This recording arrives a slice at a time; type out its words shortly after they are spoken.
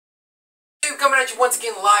coming at you once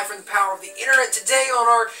again live from the power of the internet. Today on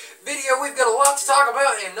our video, we've got a lot to talk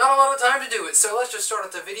about and not a lot of time to do it. So let's just start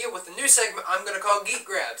off the video with a new segment I'm going to call Geek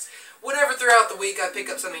Grabs. Whenever throughout the week I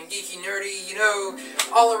pick up something geeky, nerdy, you know,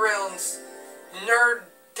 all around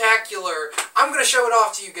nerd-tacular, I'm going to show it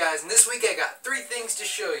off to you guys. And this week I got 3 things to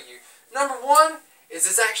show you. Number 1 is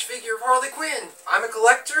this action figure of Harley Quinn. I'm a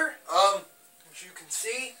collector, as you can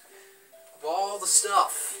see, of all the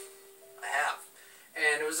stuff I have.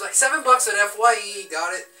 And it was like $7 at FYE,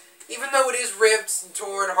 got it. Even though it is ripped and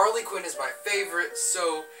torn, Harley Quinn is my favorite,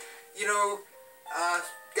 so, you know,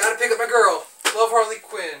 gotta pick up my girl. Love Harley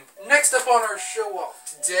Quinn. Next up on our show-off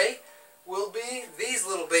today will be these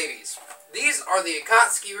little babies. These are the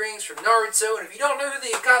Akatsuki rings from Naruto, and if you don't know who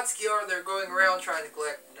the Akatsuki are, they're going around trying to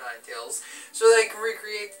collect Ninetales so they can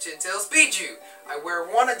recreate the Ten-Tails Bijuu. I wear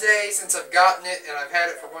one a day since I've gotten it, and I've had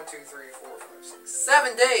it for 1, 2, 3, 4, 5, 6,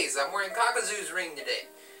 7 days. I'm wearing Kakazu's ring today.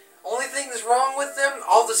 Only thing that's wrong with them,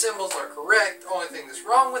 all the symbols are correct. Only thing that's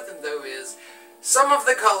wrong with them, though, is some of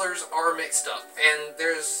the colors are mixed up. And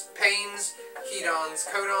there's Pains, Hedons,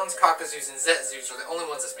 Codons, Kakazus, and Zetzus are the only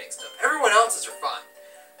ones that's mixed up. Everyone else's are fine.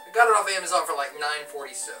 I got it off Amazon for like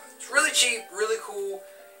 $9.47. It's really cheap, really cool.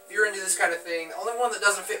 If you're into this kind of thing. The only one that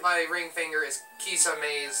doesn't fit my ring finger is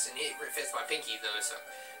Kisame's, and it fits my pinky though, so,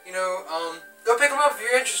 you know, go pick them up if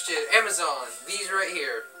you're interested. Amazon, these right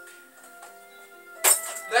here.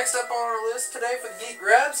 Next up on our list today for the Geek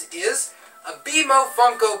Grabs is a BMO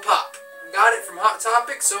Funko Pop. Got it from Hot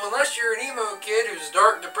Topic, so unless you're an emo kid who's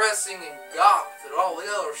dark, depressing, and goth, and all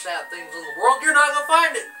the other sad things in the world, you're not gonna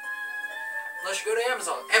find it. Unless you go to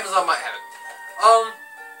Amazon. Amazon might have it.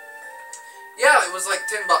 Yeah, it was like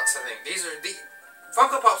 $10, I think. These are the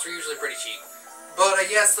Funko Pops are usually pretty cheap, but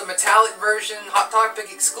yes, the metallic version, Hot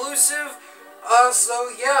Topic exclusive.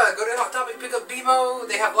 So yeah, go to Hot Topic, pick up BMO.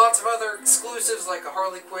 They have lots of other exclusives like a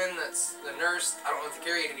Harley Quinn that's the nurse. I don't know if they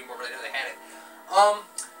carry it anymore, but I know they had it.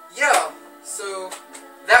 Yeah. So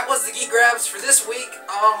that was the Geek Grabs for this week.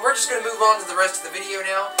 We're just gonna move on to the rest of the video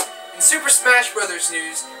now. In Super Smash Bros.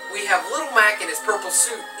 News, we have Little Mac in his purple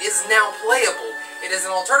suit is now playable. It is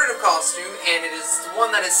an alternative costume, and it is the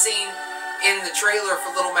one that is seen in the trailer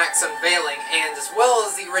for Little Mac's unveiling, and as well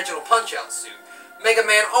as the original Punch-Out suit. Mega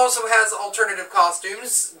Man also has alternative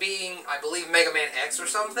costumes, being, I believe, Mega Man X or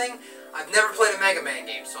something. I've never played a Mega Man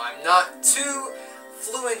game, so I'm not too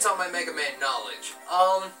fluent on my Mega Man knowledge.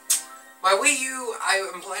 My Wii U, I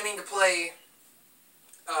am planning to play,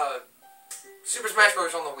 Super Smash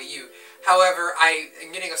Bros. On the Wii U. However, I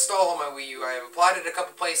am getting a stall on my Wii U. I have applied it a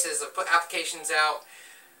couple places. I've put applications out.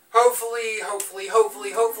 Hopefully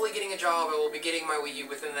getting a job. I will be getting my Wii U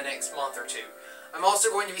within the next month or 2. I'm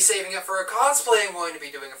also going to be saving up for a cosplay I'm going to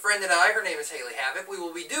be doing. A friend and I, her name is Haley Havoc, we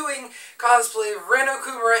will be doing cosplay of Ren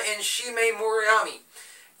Okumura and Shime Moriyami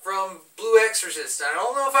from Blue Exorcist. I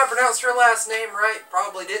don't know if I pronounced her last name right.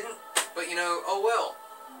 Probably didn't. But, you know, oh well.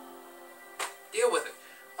 Deal with it.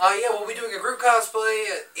 Yeah, we'll be doing a group cosplay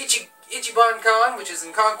at Ichiban Con, which is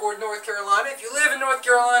in Concord, North Carolina. If you live in North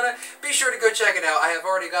Carolina, be sure to go check it out. I have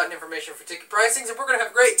already gotten information for ticket pricings, and we're going to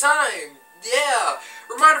have a great time. Yeah!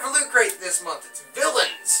 Reminder for Loot Crate this month. It's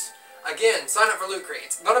Villains. Again, sign up for Loot Crate.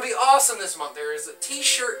 It's going to be awesome this month. There is a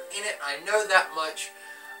t-shirt in it. I know that much.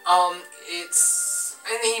 It's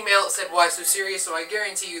in the email. It said, "Why so serious?" So I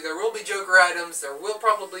guarantee you there will be Joker items. There will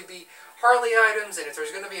probably be Harley items. And if there's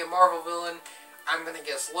going to be a Marvel villain, I'm going to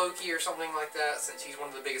guess Loki or something like that, since he's one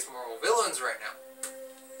of the biggest Marvel villains right now.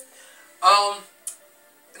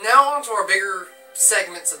 Now on to our bigger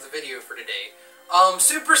segments of the video for today.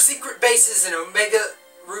 Super Secret Bases in Omega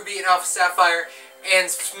Ruby and Alpha Sapphire and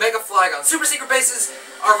Mega Flygon. Super Secret Bases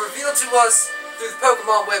are revealed to us through the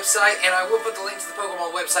Pokemon website, and I will put the link to the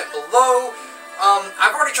Pokemon website below.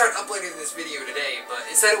 I've already tried uploading this video today, but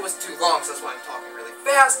it said it was too long, so that's why I'm talking really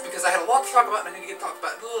fast, because I had a lot to talk about, and I need to get talked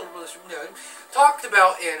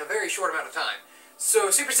about in a very short amount of time. So,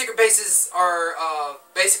 Super Secret Bases are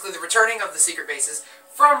basically the returning of the Secret Bases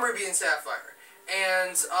from Ruby and Sapphire.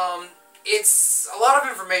 And it's a lot of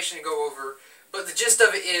information to go over, but the gist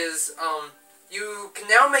of it is you can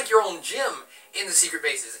now make your own gym in the Secret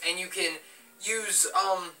Bases, and you can use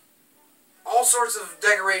all sorts of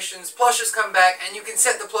decorations. Plushes come back, and you can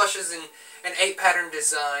set the plushes in an 8-pattern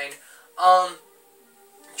design.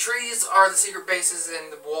 Trees are the Secret Bases,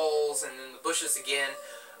 and the walls, and then the bushes again.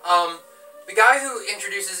 The guy who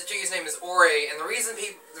introduces it to you, his name is Ore, and the reason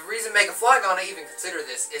Mega Flygon I even consider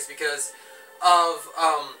this is because of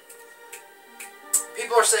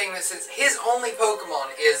people are saying that since his only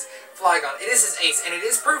Pokemon is Flygon, it is his ace, and it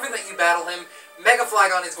is proven that you battle him, Mega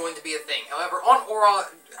Flygon is going to be a thing. However, on Aura,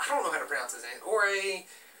 I don't know how to pronounce his name. Orain?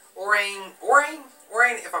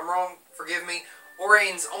 Orain, if I'm wrong, forgive me.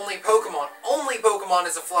 Orain's only Pokemon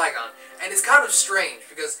is a Flygon. And it's kind of strange,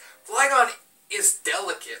 because Flygon is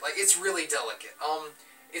delicate. Like, it's really delicate.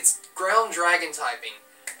 It's ground dragon typing.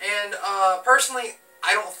 And, personally,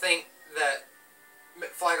 I don't think that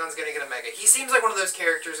Flygon's gonna get a Mega. He seems like one of those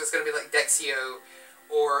characters that's gonna be like Dexio,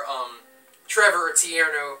 or, Trevor or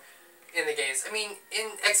Tierno in the games. I mean,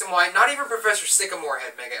 in X and Y, not even Professor Sycamore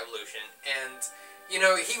had Mega Evolution. And, you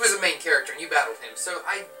know, he was a main character, and you battled him. So,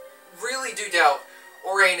 I really do doubt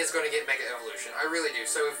Orain is going to get Mega Evolution. I really do.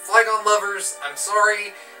 So, Flygon lovers, I'm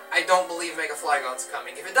sorry. I don't believe Mega Flygon's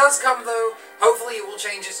coming. If it does come, though, hopefully it will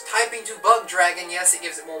change its typing to Bug Dragon. Yes, it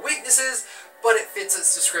gives it more weaknesses, but it fits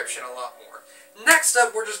its description a lot more. Next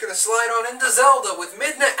up, we're just going to slide on into Zelda with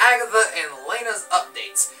Midna, Agatha, and Lena's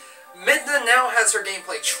updates. Midna now has her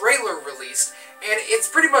gameplay trailer released, and it's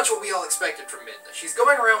pretty much what we all expected from Midna. She's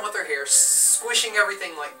going around with her hair, squishing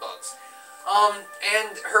everything like bugs.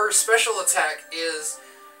 And her special attack is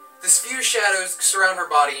this few shadows surround her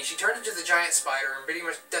body, and she turns into the giant spider and pretty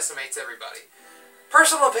much decimates everybody.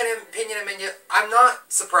 Personal opinion of Midna, I'm not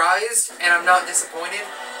surprised and I'm not disappointed,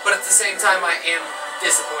 but at the same time I am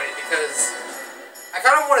disappointed because I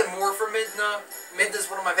kind of wanted more from Midna. Midna's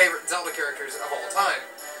one of my favorite Zelda characters of all time.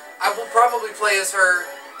 I will probably play as her,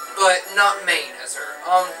 but not main as her.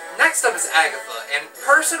 Next up is Agatha, and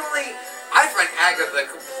personally, I find Agatha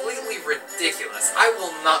completely ridiculous. I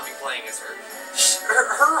will not be playing as her.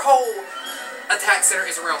 Her whole attack center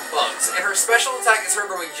is around bugs, and her special attack is her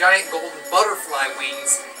growing giant golden butterfly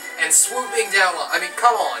wings and swooping down on... I mean,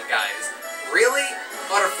 come on, guys. Really?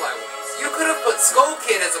 Butterfly wings. You could have put Skull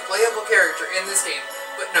Kid as a playable character in this game,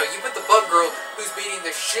 but no, you put the bug girl who's beating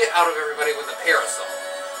the shit out of everybody with a parasol.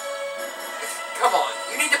 Come on,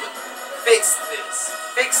 you need to fix this.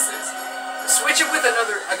 Fix this. Switch it with a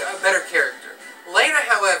better character. Lena,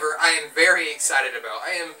 however, I am very excited about.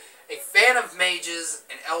 I am a fan of mages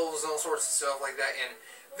and elves and all sorts of stuff like that in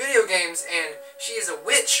video games, and she is a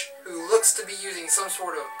witch who looks to be using some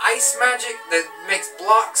sort of ice magic that makes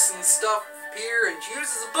blocks and stuff appear, and she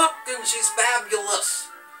uses a book, and she's fabulous.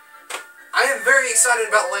 I am very excited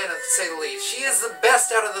about Lena, to say the least. She is the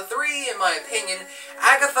best out of the three, in my opinion.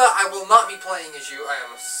 Agatha, I will not be playing as you. I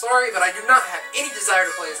am sorry, but I do not have any desire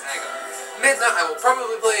to play as Agatha. Midna, I will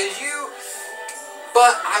probably play as you,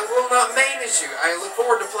 but I will not main as you. I look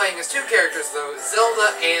forward to playing as two characters, though,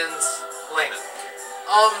 Zelda and Lena.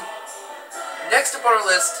 Next up on our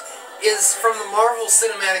list is from the Marvel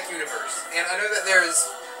Cinematic Universe. And I know that there is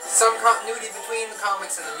some continuity between the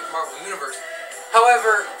comics and the Marvel Universe.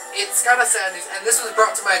 However, it's kind of sad news, and this was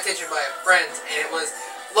brought to my attention by a friend, and it was,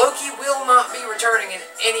 Loki will not be returning in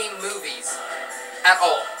any movies at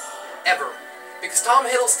all. Ever. Because Tom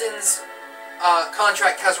Hiddleston's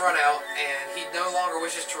contract has run out, and he no longer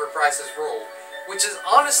wishes to reprise his role, which is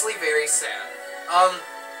honestly very sad.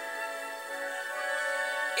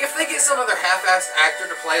 If they get some other half-assed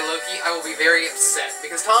actor to play Loki, I will be very upset,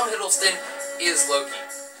 because Tom Hiddleston is Loki.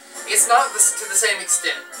 It's not to the same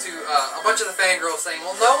extent to a bunch of the fangirls saying,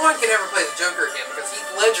 well, no one can ever play the Joker again because Heath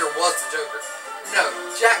Ledger was the Joker. No,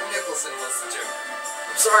 Jack Nicholson was the Joker.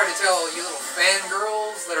 I'm sorry to tell you little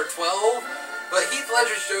fangirls that are 12, but Heath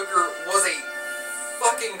Ledger's Joker was a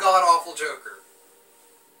fucking god-awful Joker.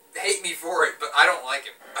 Hate me for it, but I don't like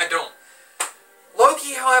him. I don't.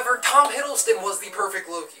 Loki, however, Tom Hiddleston was the perfect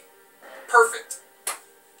Loki. Perfect.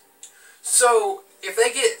 So, if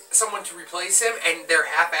they get someone to replace him and they're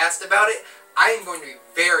half-assed about it, I am going to be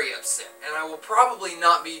very upset. And I will probably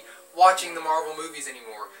not be watching the Marvel movies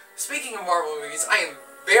anymore. Speaking of Marvel movies, I am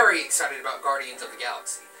very excited about Guardians of the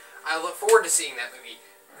Galaxy. I look forward to seeing that movie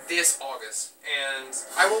this August. And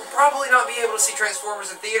I will probably not be able to see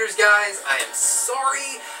Transformers in theaters, guys. I am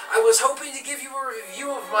sorry. I was hoping to give you a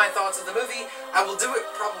review of my thoughts of the movie. I will do it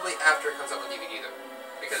probably after it comes out on DVD, though.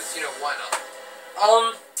 Because, you know, why not?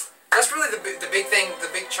 That's really the big thing, the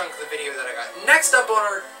big chunk of the video that I got. Next up on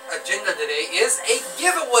our agenda today is a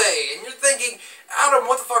giveaway. And you're thinking, Adam,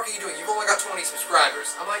 what the fuck are you doing? You've only got 20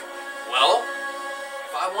 subscribers. I'm like, well,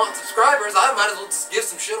 if I want subscribers, I might as well just give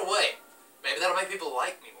some shit away. Maybe that'll make people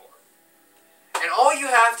like me more. And all you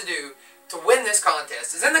have to do to win this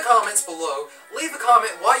contest is in the comments below, leave a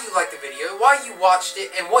comment why you liked the video, why you watched it,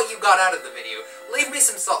 and what you got out of the video. Leave me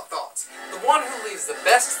some thoughts. The one who leaves the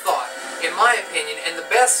best thought, in my opinion, and the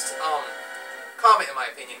best comment, in my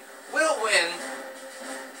opinion, will win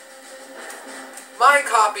my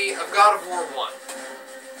copy of God of War 1.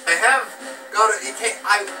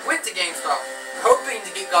 I went to GameStop hoping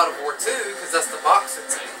to get God of War 2, because that's the box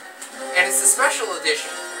it's in, and it's a special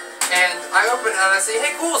edition. And I open it and I say,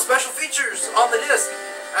 hey, cool, special features on the disc.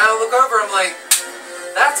 And I look over, I'm like,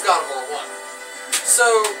 that's God of War 1.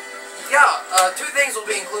 So, yeah, two things will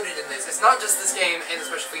be included in this. It's not just this game and the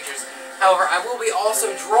special features. However, I will be also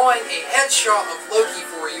drawing a headshot of Loki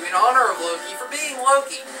for you in honor of Loki for being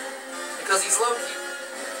Loki. Because he's Loki.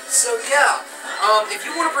 So, yeah. If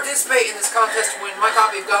you want to participate in this contest to win my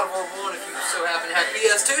copy of God of War 1, if you so happen to have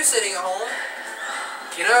PS2 sitting at home,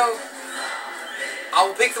 you know, I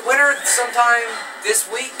will pick the winner sometime this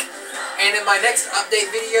week. And in my next update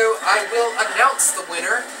video, I will announce the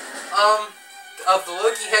winner of the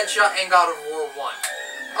Loki headshot and God of War 1.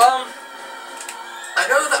 I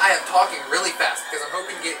know that I am talking really fast because I'm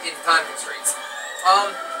hoping to get into time constraints.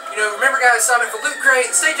 You know, remember guys, sign up for Loot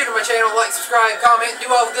Crate, stay tuned to my channel, like, subscribe, comment, do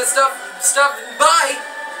all the good stuff. Bye!